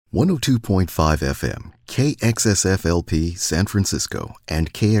102.5 FM, KXSFLP San Francisco,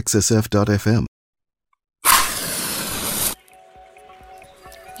 and KXSF.FM.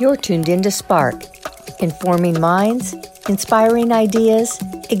 You're tuned in to Spark, informing minds, inspiring ideas,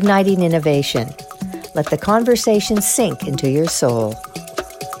 igniting innovation. Let the conversation sink into your soul.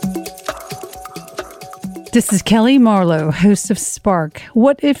 This is Kelly Marlowe, host of Spark.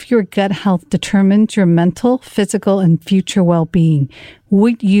 What if your gut health determined your mental, physical, and future well-being?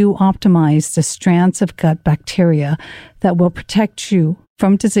 Would you optimize the strands of gut bacteria that will protect you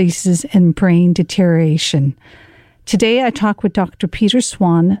from diseases and brain deterioration? Today, I talk with Dr. Peter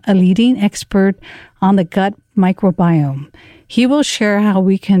Swan, a leading expert on the gut microbiome. He will share how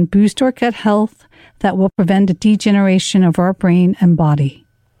we can boost our gut health that will prevent the degeneration of our brain and body.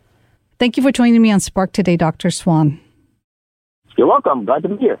 Thank you for joining me on Spark today, Dr. Swan. You're welcome. Glad to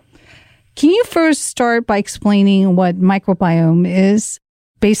be here. Can you first start by explaining what microbiome is,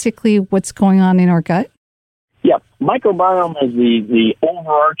 basically what's going on in our gut? Yeah, microbiome is the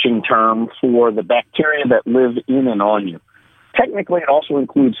overarching term for the bacteria that live in and on you. Technically, it also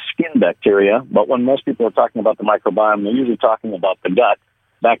includes skin bacteria, but when most people are talking about the microbiome, they're usually talking about the gut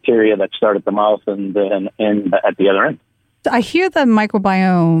bacteria that start at the mouth and at the other end. I hear the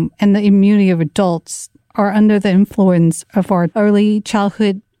microbiome and the immunity of adults are under the influence of our early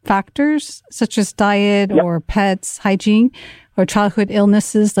childhood factors, such as diet or pets, hygiene, or childhood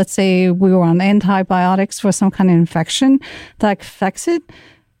illnesses. Let's say we were on antibiotics for some kind of infection that affects it.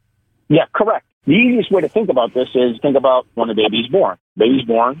 Yeah, correct. The easiest way to think about this is think about when a baby's born. Baby's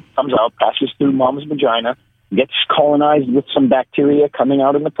born, comes out, passes through mom's vagina, gets colonized with some bacteria coming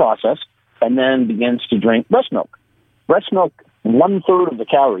out in the process, and then begins to drink breast milk. Breast milk, fully one-third of the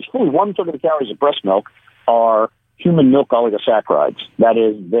calories of breast milk are human milk oligosaccharides. That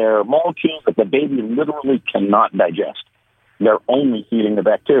is, they're molecules that the baby literally cannot digest. They're only feeding the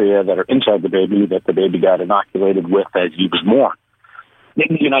bacteria that are inside the baby that the baby got inoculated with as he was born. They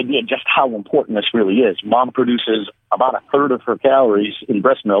give you an idea of just how important this really is. Mom produces about a third of her calories in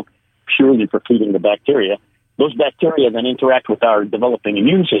breast milk purely for feeding the bacteria. Those bacteria then interact with our developing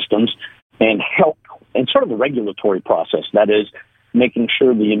immune systems and help in sort of a regulatory process. That is, making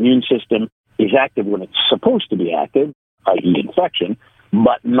sure the immune system is active when it's supposed to be active, i.e. infection,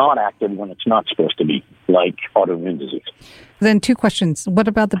 but not active when it's not supposed to be, like autoimmune disease. Then two questions. What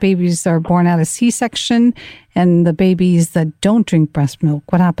about the babies that are born out of C-section and the babies that don't drink breast milk?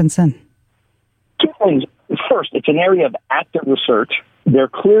 What happens then? Two things. First, it's an area of active research. There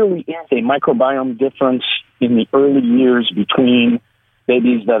clearly is a microbiome difference in the early years between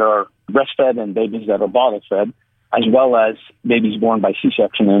babies that are breastfed and babies that are bottle-fed, as well as babies born by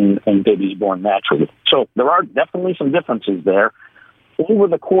C-section and babies born naturally. So there are definitely some differences there. Over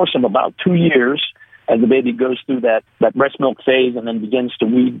the course of about 2 years, as the baby goes through that breast milk phase and then begins to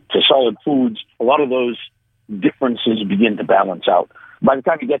wean to solid foods, a lot of those differences begin to balance out. By the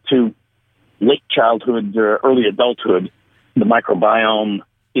time you get to late childhood or early adulthood, the microbiome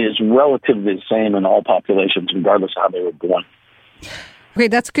is relatively the same in all populations, regardless of how they were born. Okay,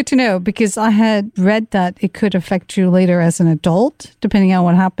 that's good to know, because I had read that it could affect you later as an adult, depending on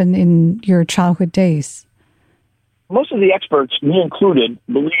what happened in your childhood days. Most of the experts, me included,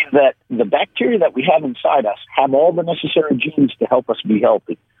 believe that the bacteria that we have inside us have all the necessary genes to help us be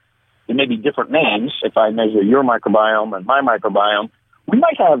healthy. There may be different names. If I measure your microbiome and my microbiome, we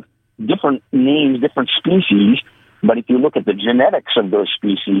might have different names, different species, but if you look at the genetics of those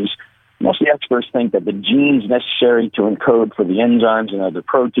species, most of the experts think that the genes necessary to encode for the enzymes and other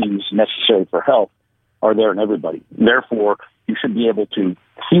proteins necessary for health are there in everybody. Therefore, you should be able to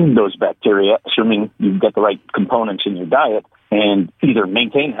feed those bacteria, assuming you've got the right components in your diet, and either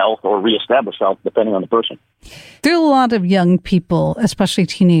maintain health or reestablish health, depending on the person. There are a lot of young people, especially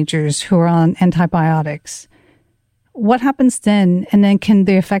teenagers, who are on antibiotics. What happens then? And then can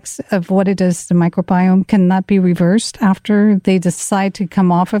the effects of what it does to the microbiome, can that be reversed after they decide to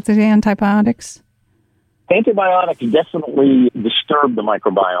come off of the antibiotics? Antibiotics definitely disturb the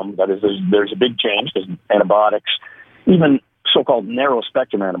microbiome. That is, there's a big change because antibiotics, even so-called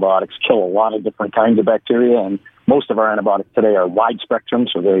narrow-spectrum antibiotics, kill a lot of different kinds of bacteria, and most of our antibiotics today are wide-spectrum,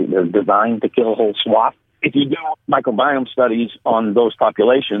 so they're designed to kill a whole swath. If you do microbiome studies on those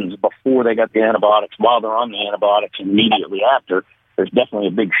populations before they got the antibiotics, while they're on the antibiotics, immediately after, there's definitely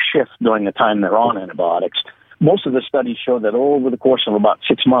a big shift during the time they're on antibiotics. Most of the studies show that over the course of about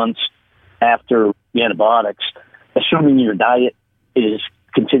 6 months after the antibiotics, assuming your diet is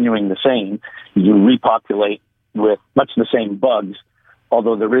continuing the same, you repopulate with much the same bugs,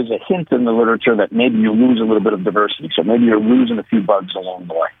 although there is a hint in the literature that maybe you lose a little bit of diversity. So maybe you're losing a few bugs along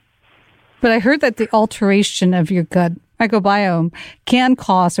the way. But I heard that the alteration of your gut microbiome can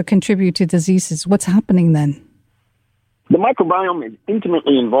cause or contribute to diseases, what's happening then? The microbiome is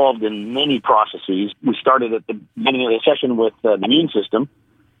intimately involved in many processes. We started at the beginning of the session with the immune system.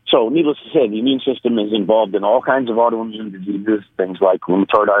 So needless to say, the immune system is involved in all kinds of autoimmune diseases, things like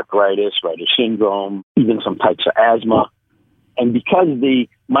rheumatoid arthritis, Reiter syndrome, even some types of asthma. And because the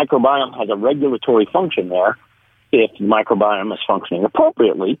microbiome has a regulatory function there, if the microbiome is functioning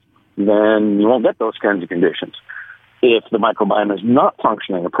appropriately, then you won't get those kinds of conditions. If the microbiome is not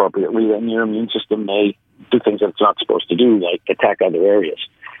functioning appropriately, then your immune system may do things that it's not supposed to do, like attack other areas.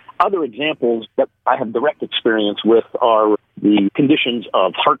 Other examples that I have direct experience with are the conditions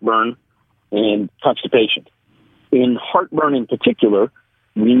of heartburn and constipation. In heartburn in particular,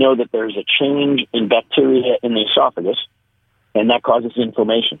 we know that there's a change in bacteria in the esophagus, and that causes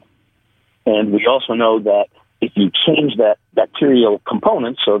inflammation. And we also know that if you change that bacterial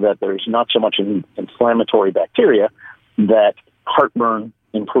component so that there's not so much inflammatory bacteria, that heartburn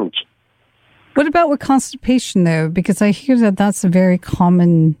improves. What about with constipation, though? Because I hear that that's a very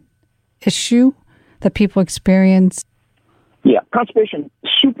common issue that people experience. Yeah, constipation is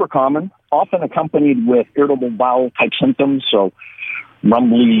super common, often accompanied with irritable bowel type symptoms, so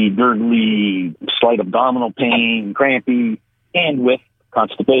rumbly, gurgly, slight abdominal pain, crampy, and with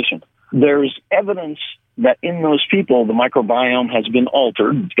constipation. There's evidence that in those people, the microbiome has been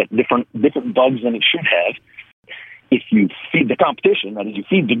altered. It's got different bugs than it should have. If you feed the competition, that is, you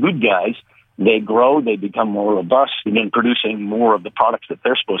feed the good guys, they grow, they become more robust, and then producing more of the products that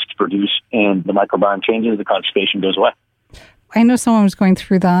they're supposed to produce, and the microbiome changes, the constipation goes away. I know someone was going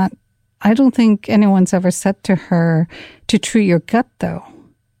through that. I don't think anyone's ever said to her to treat your gut, though.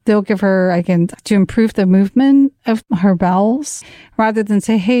 They'll give her, again, to improve the movement of her bowels, rather than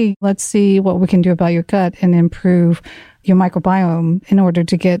say, hey, let's see what we can do about your gut and improve your microbiome in order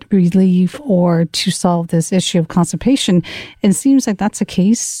to get relief or to solve this issue of constipation. It seems like that's a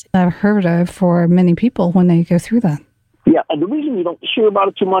case I've heard of for many people when they go through that. Yeah, and the reason you don't hear about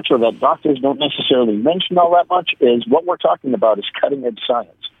it too much, or that doctors don't necessarily mention all that much, is what we're talking about is cutting-edge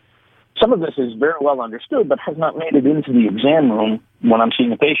science. Some of this is very well understood, but has not made it into the exam room when I'm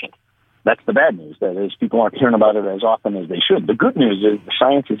seeing a patient. That's the bad news. That is, people aren't hearing about it as often as they should. The good news is the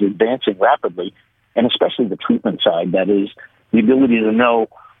science is advancing rapidly, and especially the treatment side, that is, the ability to know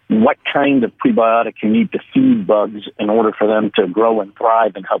what kind of prebiotic you need to feed bugs in order for them to grow and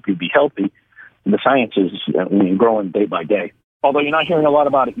thrive and help you be healthy. The science is growing day by day. Although you're not hearing a lot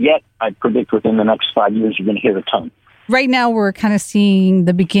about it yet, I predict within the next 5 years you're going to hear a ton. Right now, we're kind of seeing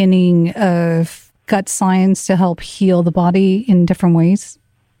the beginning of gut science to help heal the body in different ways.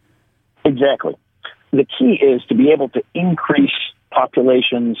 Exactly. The key is to be able to increase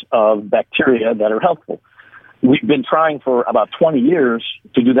populations of bacteria that are helpful. We've been trying for about 20 years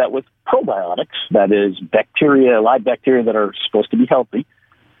to do that with probiotics, that is, bacteria, live bacteria that are supposed to be healthy.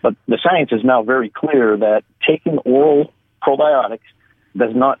 But the science is now very clear that taking oral probiotics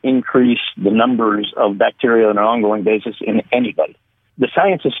does not increase the numbers of bacteria on an ongoing basis in anybody. The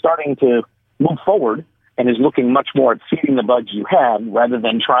science is starting to move forward and is looking much more at feeding the bugs you have rather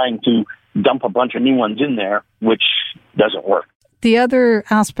than trying to dump a bunch of new ones in there, which doesn't work. The other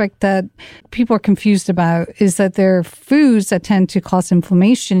aspect that people are confused about is that there are foods that tend to cause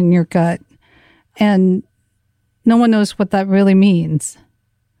inflammation in your gut, and no one knows what that really means.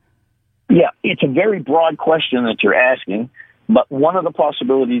 Yeah, it's a very broad question that you're asking, but one of the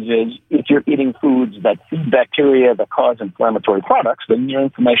possibilities is if you're eating foods that feed bacteria that cause inflammatory products, then your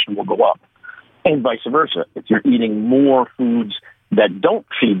inflammation will go up. And vice versa. If you're eating more foods that don't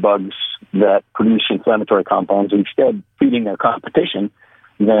feed bugs that produce inflammatory compounds, instead feeding their competition,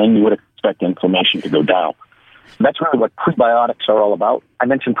 then you would expect inflammation to go down. That's really what prebiotics are all about. I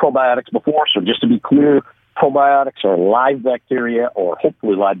mentioned probiotics before, so just to be clear, probiotics are live bacteria, or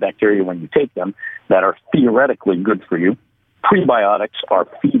hopefully live bacteria when you take them, that are theoretically good for you. Prebiotics are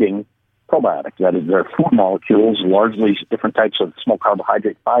feeding probiotics. That is, they're food molecules, largely different types of small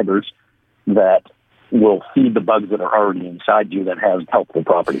carbohydrate fibers that will feed the bugs that are already inside you that have helpful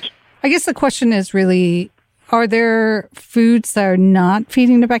properties. I guess the question is really, are there foods that are not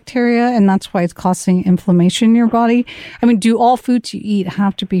feeding the bacteria and that's why it's causing inflammation in your body? I mean, do all foods you eat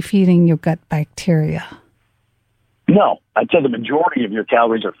have to be feeding your gut bacteria? No. I'd say the majority of your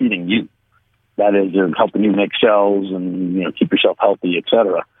calories are feeding you. That is, they're helping you make cells and keep yourself healthy,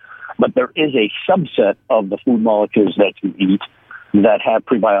 etc. But there is a subset of the food molecules that you eat that have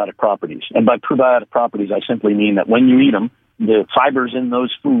prebiotic properties. And by prebiotic properties, I simply mean that when you eat them, the fibers in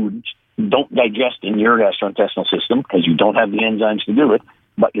those foods don't digest in your gastrointestinal system because you don't have the enzymes to do it,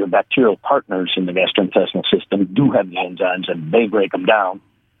 but your bacterial partners in the gastrointestinal system do have the enzymes and they break them down.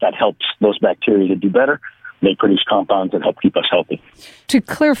 That helps those bacteria to do better. they produce compounds that help keep us healthy. To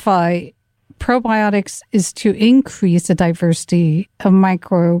clarify, probiotics is to increase the diversity of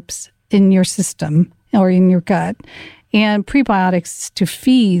microbes in your system or in your gut, and prebiotics is to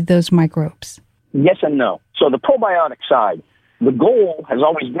feed those microbes. Yes and no. So the probiotic side, the goal has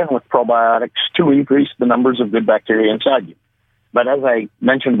always been with probiotics to increase the numbers of good bacteria inside you. But as I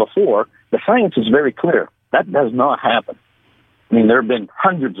mentioned before, the science is very clear. That does not happen. I mean, there have been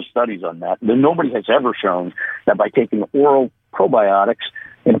hundreds of studies on that. Nobody has ever shown that by taking oral probiotics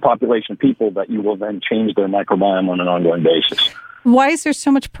in a population of people that you will then change their microbiome on an ongoing basis. Why is there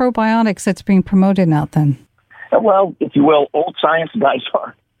so much probiotics that's being promoted now then? Well, if you will, old science guys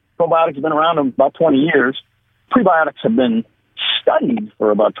are. Probiotics have been around about 20 years. Prebiotics have been studied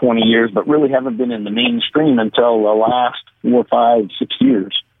for about 20 years, but really haven't been in the mainstream until the last 4, 5, 6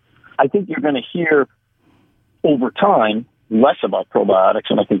 years. I think you're going to hear over time less about probiotics,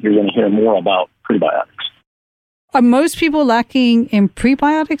 and I think you're going to hear more about prebiotics. Are most people lacking in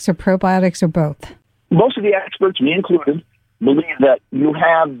prebiotics or probiotics or both? Most of the experts, me included, believe that you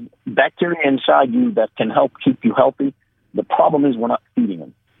have bacteria inside you that can help keep you healthy. The problem is we're not feeding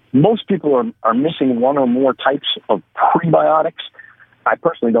them. Most people are missing one or more types of prebiotics. I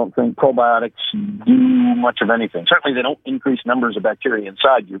personally don't think probiotics do much of anything. Certainly they don't increase numbers of bacteria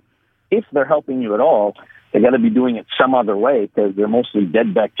inside you. If they're helping you at all, they got to be doing it some other way because they're mostly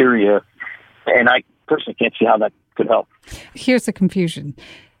dead bacteria. And I personally can't see how that could help. Here's the confusion.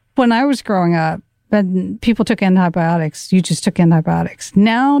 When I was growing up, when people took antibiotics, you just took antibiotics.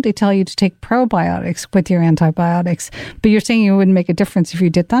 Now they tell you to take probiotics with your antibiotics, but you're saying it wouldn't make a difference if you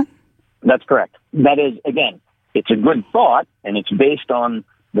did that? That's correct. That is, again, it's a good thought, and it's based on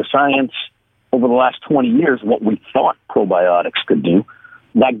the science over the last 20 years, what we thought probiotics could do.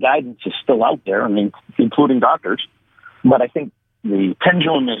 That guidance is still out there, I mean, including doctors. But I think the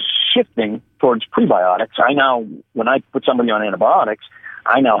pendulum is shifting towards prebiotics. I now, when I put somebody on antibiotics,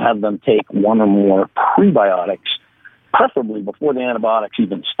 I now have them take one or more prebiotics, preferably before the antibiotics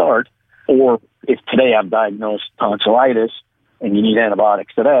even start. Or if today I've diagnosed tonsillitis and you need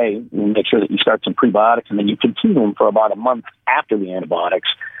antibiotics today, you make sure that you start some prebiotics and then you continue them for about a month after the antibiotics.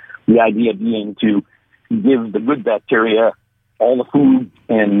 The idea being to give the good bacteria all the food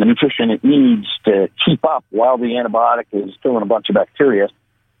and the nutrition it needs to keep up while the antibiotic is killing a bunch of bacteria.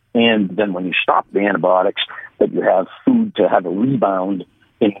 And then when you stop the antibiotics, that you have food to have a rebound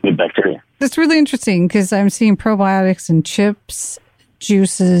in good bacteria. That's really interesting because I'm seeing probiotics in chips,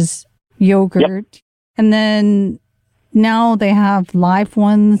 juices, yogurt, yep. And then now they have live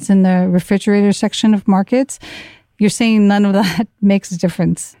ones in the refrigerator section of markets. You're saying none of that makes a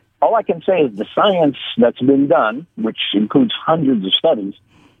difference. All I can say is the science that's been done, which includes hundreds of studies,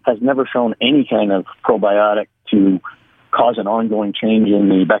 has never shown any kind of probiotic to cause an ongoing change in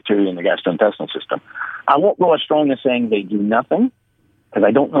the bacteria in the gastrointestinal system. I won't go as strong as saying they do nothing, because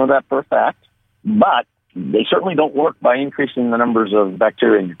I don't know that for a fact, but they certainly don't work by increasing the numbers of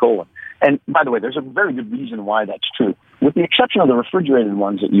bacteria in your colon. And by the way, there's a very good reason why that's true. With the exception of the refrigerated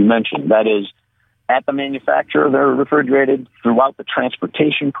ones that you mentioned, that is, at the manufacturer, they're refrigerated. Throughout the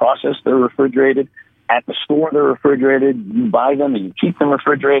transportation process, they're refrigerated. At the store, they're refrigerated. You buy them and you keep them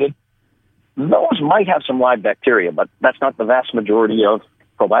refrigerated. Those might have some live bacteria, but that's not the vast majority of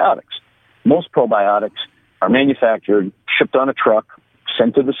probiotics. Most probiotics are manufactured, shipped on a truck,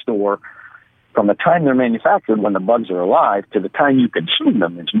 sent to the store. From the time they're manufactured, when the bugs are alive, to the time you consume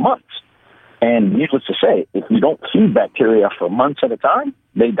them, it's months. And needless to say, if you don't feed bacteria for months at a time,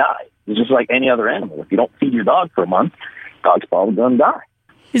 they die. It's just like any other animal. If you don't feed your dog for a month, dog's probably going to die.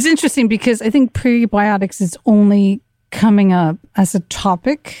 It's interesting because I think prebiotics is only coming up as a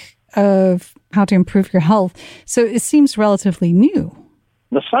topic of how to improve your health. So it seems relatively new.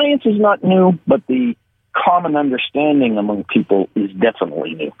 The science is not new, but the common understanding among people is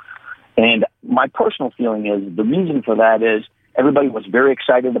definitely new. And my personal feeling is the reason for that is everybody was very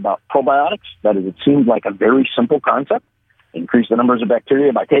excited about probiotics. That is, it seemed like a very simple concept. Increase the numbers of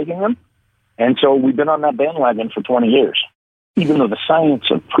bacteria by taking them. And so we've been on that bandwagon for 20 years. Even though the science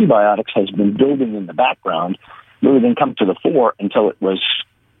of prebiotics has been building in the background, really didn't come to the fore until it was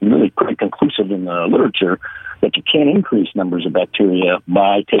really pretty conclusive in the literature that you can't increase numbers of bacteria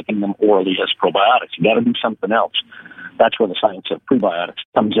by taking them orally as probiotics. You got to do something else. That's where the science of prebiotics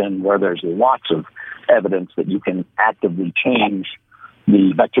comes in, where there's lots of evidence that you can actively change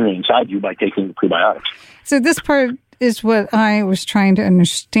the bacteria inside you by taking the prebiotics. So this part is what I was trying to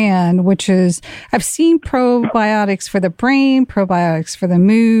understand, which is I've seen probiotics for the brain, probiotics for the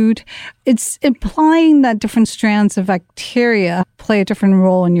mood. It's implying that different strands of bacteria play a different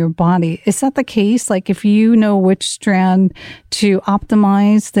role in your body. Is that the case? Like if you know which strand to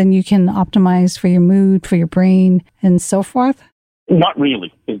optimize, then you can optimize for your mood, for your brain, and so forth? Not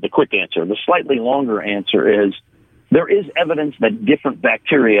really is the quick answer. The slightly longer answer is there is evidence that different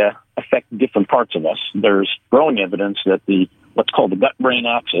bacteria affect different parts of us. There's growing evidence that what's called the gut-brain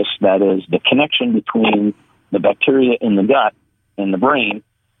axis, that is the connection between the bacteria in the gut and the brain,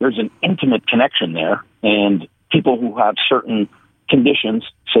 there's an intimate connection there. And people who have certain conditions,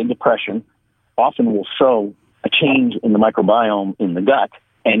 say depression, often will show a change in the microbiome in the gut.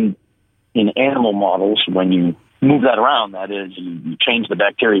 And in animal models, when you move that around, that is, you change the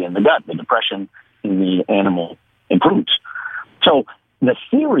bacteria in the gut, the depression in the animal improves. So the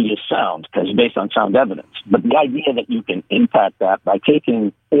theory is sound because it's based on sound evidence. But the idea that you can impact that by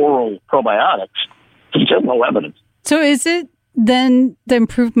taking oral probiotics, there's just no evidence. So is it then the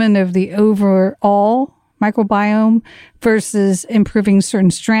improvement of the overall microbiome versus improving certain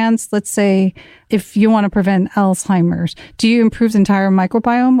strands? Let's say if you want to prevent Alzheimer's, do you improve the entire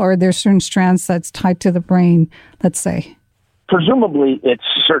microbiome, or are there certain strands that's tied to the brain, let's say? Presumably, it's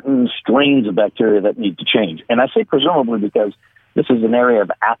certain strains of bacteria that need to change. And I say presumably because this is an area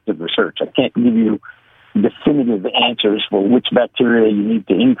of active research. I can't give you definitive answers for which bacteria you need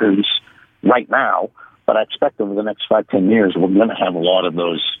to increase right now, but I expect over the next 5-10 years, we're going to have a lot of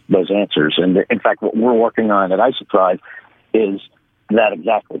those answers. And in fact, what we're working on at IsoThrive is that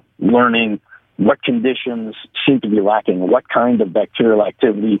exactly, learning what conditions seem to be lacking, what kind of bacterial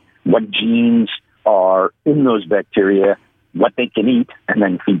activity, what genes are in those bacteria, what they can eat, and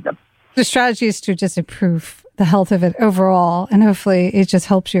then feed them. The strategy is to just improve the health of it overall, and hopefully it just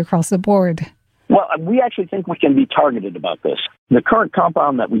helps you across the board. Well, we actually think we can be targeted about this. The current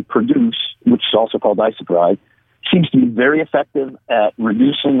compound that we produce, which is also called IsoThrive, seems to be very effective at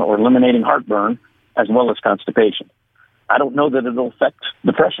reducing or eliminating heartburn as well as constipation. I don't know that it'll affect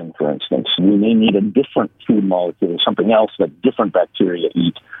depression, for instance. We may need a different food molecule, something else that different bacteria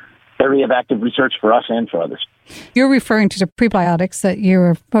eat. Area of active research for us and for others. You're referring to the prebiotics that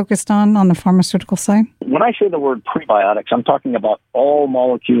you're focused on the pharmaceutical side? When I say the word prebiotics, I'm talking about all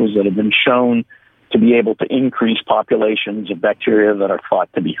molecules that have been shown to be able to increase populations of bacteria that are thought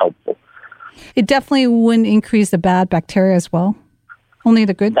to be helpful. It definitely wouldn't increase the bad bacteria as well? Only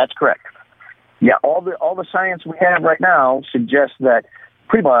the good? That's correct. Yeah, all the science we have right now suggests that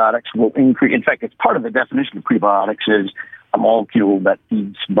prebiotics will increase. In fact, it's part of the definition of prebiotics is a molecule that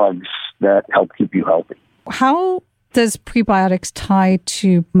feeds bugs that help keep you healthy. How does prebiotics tie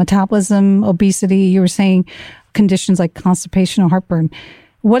to metabolism, obesity? You were saying conditions like constipation or heartburn.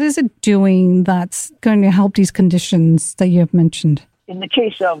 What is it doing that's going to help these conditions that you have mentioned? In the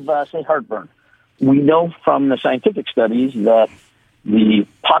case of, say, heartburn, we know from the scientific studies that the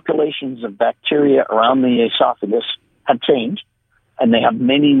populations of bacteria around the esophagus have changed, and they have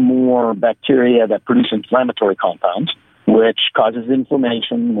many more bacteria that produce inflammatory compounds, which causes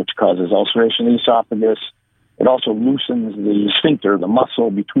inflammation, which causes ulceration of the esophagus. It also loosens the sphincter, the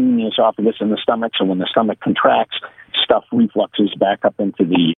muscle between the esophagus and the stomach. So when the stomach contracts, stuff refluxes back up into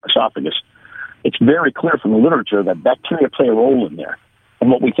the esophagus. It's very clear from the literature that bacteria play a role in there.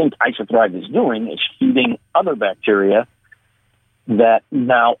 And what we think IsoThrive is doing is feeding other bacteria that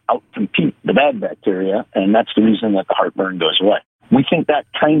now outcompete the bad bacteria, and that's the reason that the heartburn goes away. We think that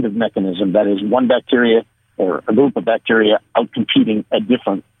kind of mechanism, that is one bacteria or a group of bacteria outcompeting a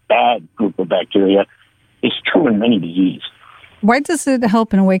different bad group of bacteria, is true in many diseases. Why does it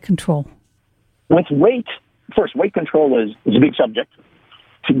help in weight control? With weight, first, weight control is a big subject.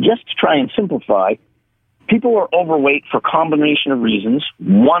 To just try and simplify, people are overweight for a combination of reasons.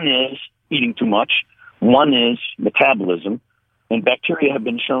 One is eating too much. One is metabolism. And bacteria have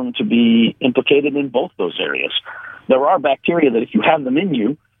been shown to be implicated in both those areas. There are bacteria that if you have them in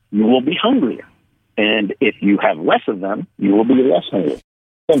you, you will be hungrier. And if you have less of them, you will be less hungry.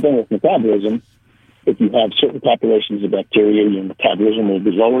 Same thing with metabolism. If you have certain populations of bacteria, your metabolism will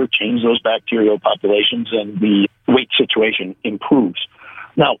be lower, change those bacterial populations, and the weight situation improves.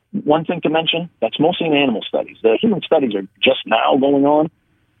 Now, one thing to mention, that's mostly in animal studies. The human studies are just now going on,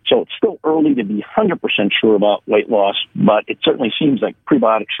 so it's still early to be 100% sure about weight loss, but it certainly seems like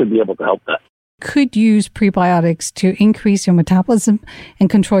prebiotics should be able to help that. Could use prebiotics to increase your metabolism and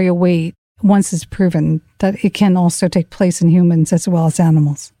control your weight once it's proven that it can also take place in humans as well as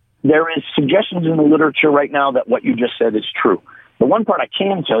animals? There is suggestions in the literature right now that what you just said is true. The one part I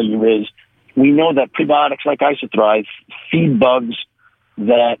can tell you is we know that prebiotics like IsoThrive feed bugs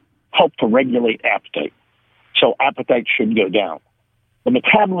that help to regulate appetite. So appetite should go down. The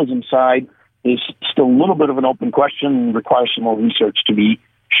metabolism side is still a little bit of an open question and requires some more research to be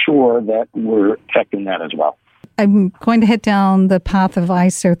sure that we're affecting that as well. I'm going to head down the path of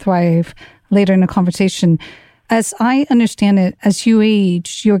IsoThrive later in the conversation. As I understand it, as you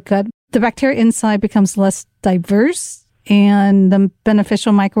age, your gut, the bacteria inside becomes less diverse and the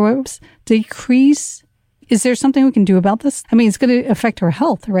beneficial microbes decrease. Is there something we can do about this? I mean, it's going to affect our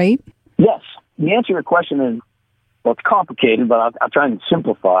health, right? Yes. The answer to your question is, well, it's complicated, but I'll try and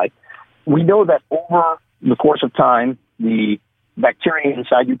simplify. We know that over the course of time, the bacteria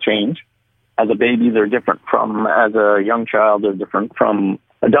inside you change. As a baby, they're different from as a young child, they're different from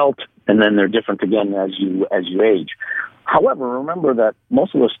adult, and then they're different again as you age. However, remember that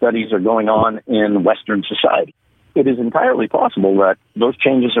most of those studies are going on in Western society. It is entirely possible that those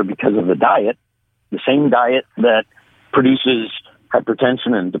changes are because of the diet, the same diet that produces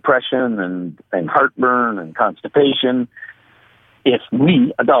hypertension and depression and heartburn and constipation. If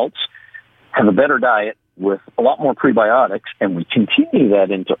we, adults, have a better diet with a lot more prebiotics and we continue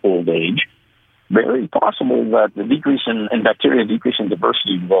that into old age, very possible that the decrease in bacteria, decrease in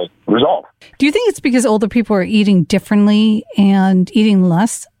diversity will resolve. Do you think it's because older people are eating differently and eating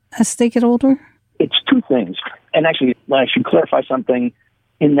less as they get older? It's two things. And actually, I should clarify something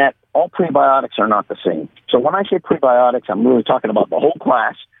in that all prebiotics are not the same. So when I say prebiotics, I'm really talking about the whole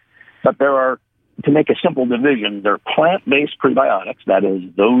class, but there are, to make a simple division, there are plant-based prebiotics, that is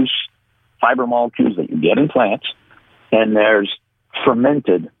those fiber molecules that you get in plants, and there's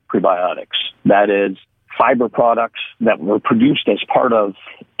fermented prebiotics, that is fiber products that were produced as part of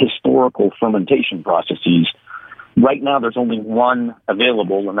historical fermentation processes. Right now, there's only one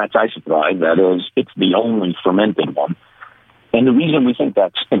available, and that's IsoThrive. That is, it's the only fermented one. And the reason we think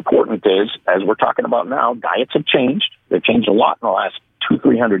that's important is, as we're talking about now, diets have changed. They've changed a lot in the last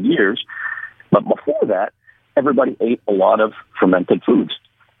 200-300 years. But before that, everybody ate a lot of fermented foods.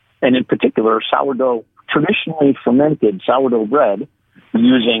 And in particular, sourdough, traditionally fermented sourdough bread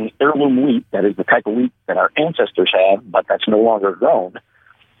using heirloom wheat, that is the type of wheat that our ancestors had, but that's no longer grown.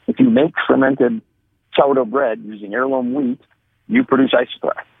 If you make fermented sourdough bread using heirloom wheat, you produce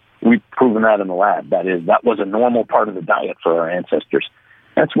IsoThrive. We've proven that in the lab. That is, that was a normal part of the diet for our ancestors.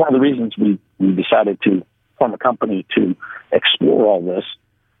 That's one of the reasons we decided to form a company to explore all this,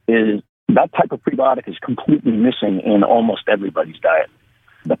 is that type of prebiotic is completely missing in almost everybody's diet.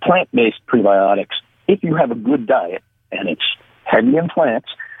 The plant-based prebiotics, if you have a good diet and it's heavy in plants,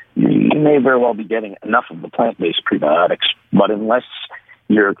 you may very well be getting enough of the plant-based prebiotics, but unless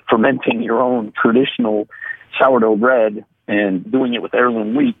you're fermenting your own traditional sourdough bread and doing it with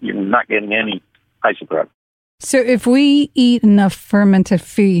heirloom wheat, you're not getting any IsoThrive. So if we eat enough fermented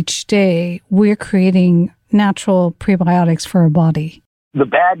food each day, we're creating natural prebiotics for our body. The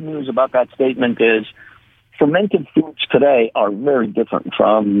bad news about that statement is fermented foods today are very different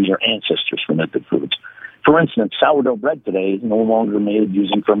from your ancestors' fermented foods. For instance, sourdough bread today is no longer made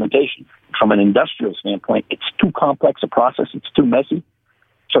using fermentation. From an industrial standpoint, it's too complex a process. It's too messy.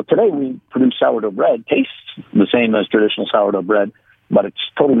 So today we produce sourdough bread, tastes the same as traditional sourdough bread, but it's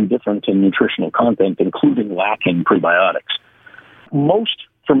totally different in nutritional content, including lacking prebiotics. Most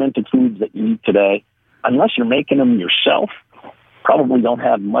fermented foods that you eat today, unless you're making them yourself, probably don't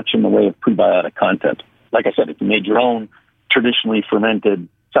have much in the way of prebiotic content. Like I said, if you made your own traditionally fermented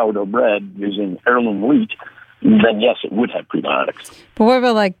sourdough bread using heirloom wheat, then yes, it would have prebiotics. But what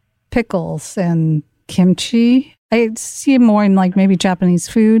about like pickles and kimchi? I see it more in like maybe Japanese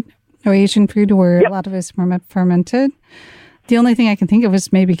food or Asian food where a lot of it is fermented. The only thing I can think of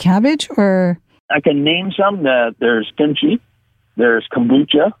is maybe cabbage or... I can name some. There's kimchi. There's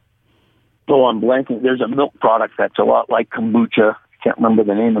kombucha. Oh, I'm blanking. There's a milk product that's a lot like kombucha. Can't remember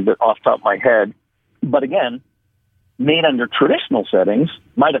the name of it off the top of my head. But again, made under traditional settings,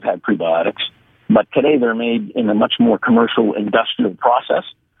 might have had prebiotics, but today they're made in a much more commercial industrial process.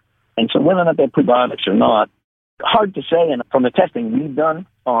 And so whether or not they're probiotics or not, hard to say. And from the testing we've done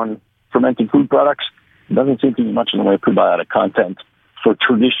on fermented food products, it doesn't seem to be much in the way of prebiotic content for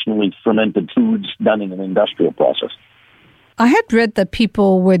traditionally fermented foods done in an industrial process. I had read that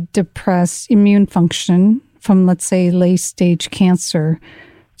people with depressed immune function from, let's say, late-stage cancer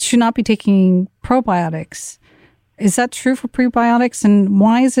should not be taking probiotics. Is that true for prebiotics? And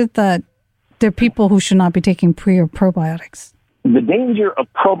why is it that there are people who should not be taking pre or probiotics? The danger of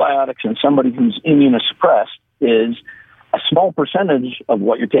probiotics in somebody who's immunosuppressed is a small percentage of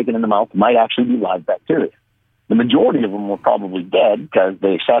what you're taking in the mouth might actually be live bacteria. The majority of them were probably dead because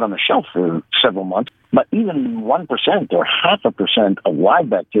they sat on the shelf for several months. But even 1% or 0.5% of live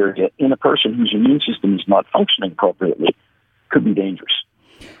bacteria in a person whose immune system is not functioning appropriately could be dangerous.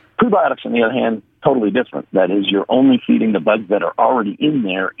 Prebiotics, on the other hand, totally different. That is, you're only feeding the bugs that are already in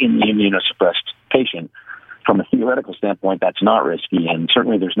there in the immunosuppressed patient. From a theoretical standpoint, that's not risky, and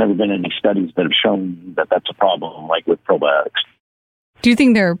certainly there's never been any studies that have shown that that's a problem, like with probiotics. Do you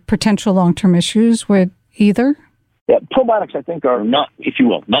think there are potential long-term issues with either? Yeah, probiotics, I think, are not, if you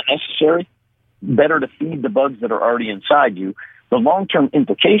will, not necessary. Better to feed the bugs that are already inside you. The long-term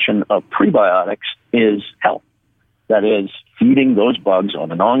implication of prebiotics is health. That is, feeding those bugs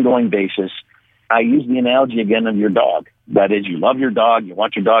on an ongoing basis. I use the analogy again of your dog. That is, you love your dog, you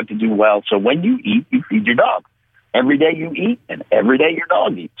want your dog to do well, so when you eat, you feed your dog. Every day you eat, and every day your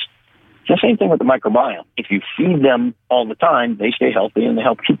dog eats. It's the same thing with the microbiome. If you feed them all the time, they stay healthy and they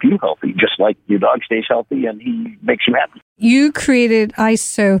help keep you healthy, just like your dog stays healthy and he makes you happy. You created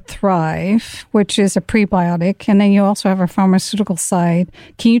IsoThrive, which is a prebiotic, and then you also have a pharmaceutical side.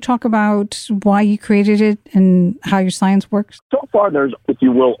 Can you talk about why you created it and how your science works? So far, there's, if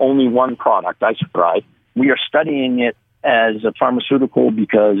you will, only one product, IsoThrive. We are studying it as a pharmaceutical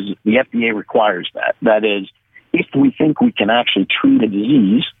because the FDA requires that. That is, if we think we can actually treat a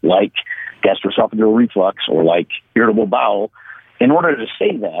disease like gastroesophageal reflux or like irritable bowel, in order to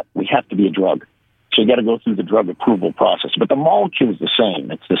say that, we have to be a drug. So you got to go through the drug approval process. But the molecule is the same.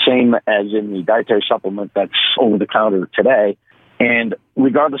 It's the same as in the dietary supplement that's over the counter today. And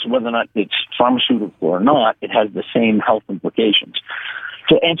regardless of whether or not it's pharmaceutical or not, it has the same health implications.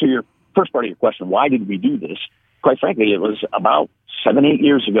 To answer your first part of your question, why did we do this? Quite frankly, it was about 7-8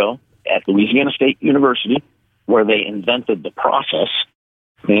 years ago at Louisiana State University, where they invented the process,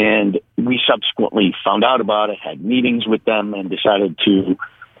 and we subsequently found out about it, had meetings with them, and decided to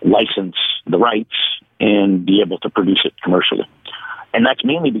license the rights and be able to produce it commercially. And that's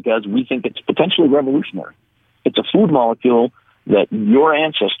mainly because we think it's potentially revolutionary. It's a food molecule that your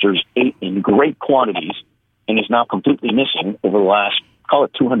ancestors ate in great quantities and is now completely missing over the last, call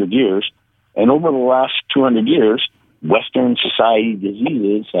it 200 years. And over the last 200 years, Western society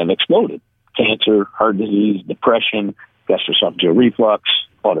diseases have exploded. Cancer, heart disease, depression, gastroesophageal reflux,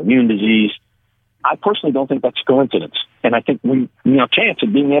 autoimmune disease. I personally don't think that's a coincidence. And I think we chance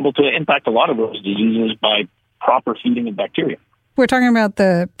of being able to impact a lot of those diseases by proper feeding of bacteria. We're talking about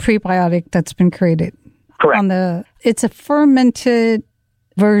the prebiotic that's been created. Correct. It's a fermented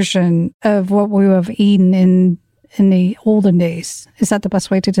version of what we have eaten in the olden days. Is that the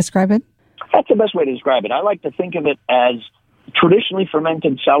best way to describe it? That's the best way to describe it. I like to think of it as traditionally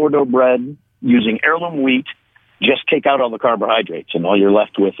fermented sourdough bread using heirloom wheat. Just take out all the carbohydrates, and all you're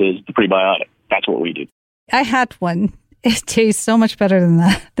left with is the prebiotic. That's what we do. I had one. It tastes so much better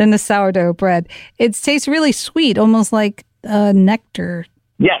than the sourdough bread. It tastes really sweet, almost like nectar.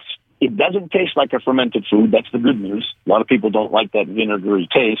 Yes, it doesn't taste like a fermented food. That's the good news. A lot of people don't like that vinegary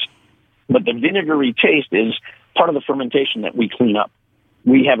taste. But the vinegary taste is part of the fermentation that we clean up.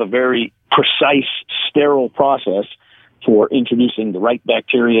 We have a very precise, sterile process for introducing the right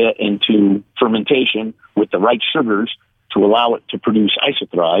bacteria into fermentation with the right sugars to allow it to produce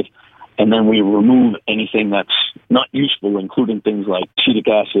IsoThrive. And then we remove anything that's not useful, including things like acetic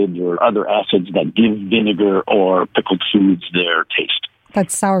acid or other acids that give vinegar or pickled foods their taste.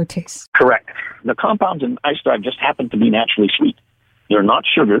 That sour taste. Correct. The compounds in IsoThrive just happen to be naturally sweet. They're not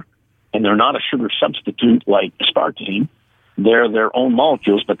sugar, and they're not a sugar substitute like aspartame. They're their own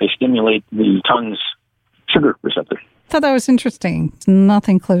molecules, but they stimulate the tongue's sugar receptor. I thought that was interesting. It's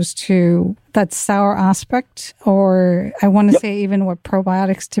nothing close to that sour aspect, or I want to say even what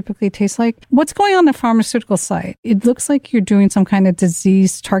probiotics typically taste like. What's going on the pharmaceutical side? It looks like you're doing some kind of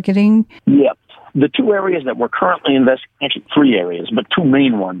disease targeting. Yep. The two areas that we're currently investigating, actually 3 areas, but 2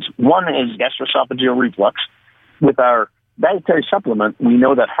 main ones. One is gastroesophageal reflux. With our dietary supplement, we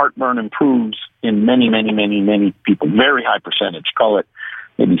know that heartburn improves in many, many, many, many people. Very high percentage. Call it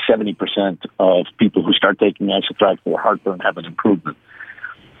maybe 70% of people who start taking IsoThrive for heartburn have an improvement.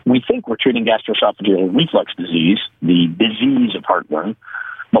 We think we're treating gastroesophageal reflux disease, the disease of heartburn,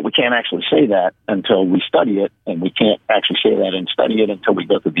 but we can't actually say that until we study it, and we can't actually say that and study it until we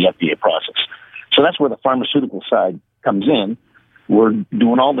go through the FDA process. So that's where the pharmaceutical side comes in. We're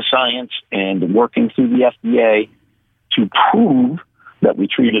doing all the science and working through the FDA to prove that we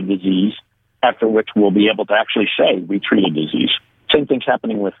treat a disease, after which we'll be able to actually say we treat a disease. Same thing's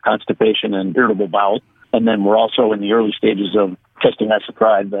happening with constipation and irritable bowel. And then we're also in the early stages of testing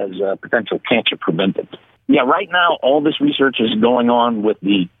IsoThrive as a potential cancer preventive. Yeah, right now, all this research is going on with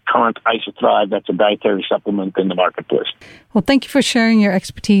the current IsoThrive. That's a dietary supplement in the marketplace. Well, thank you for sharing your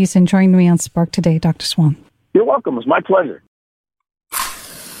expertise and joining me on Spark today, Dr. Swan. You're welcome. It was my pleasure.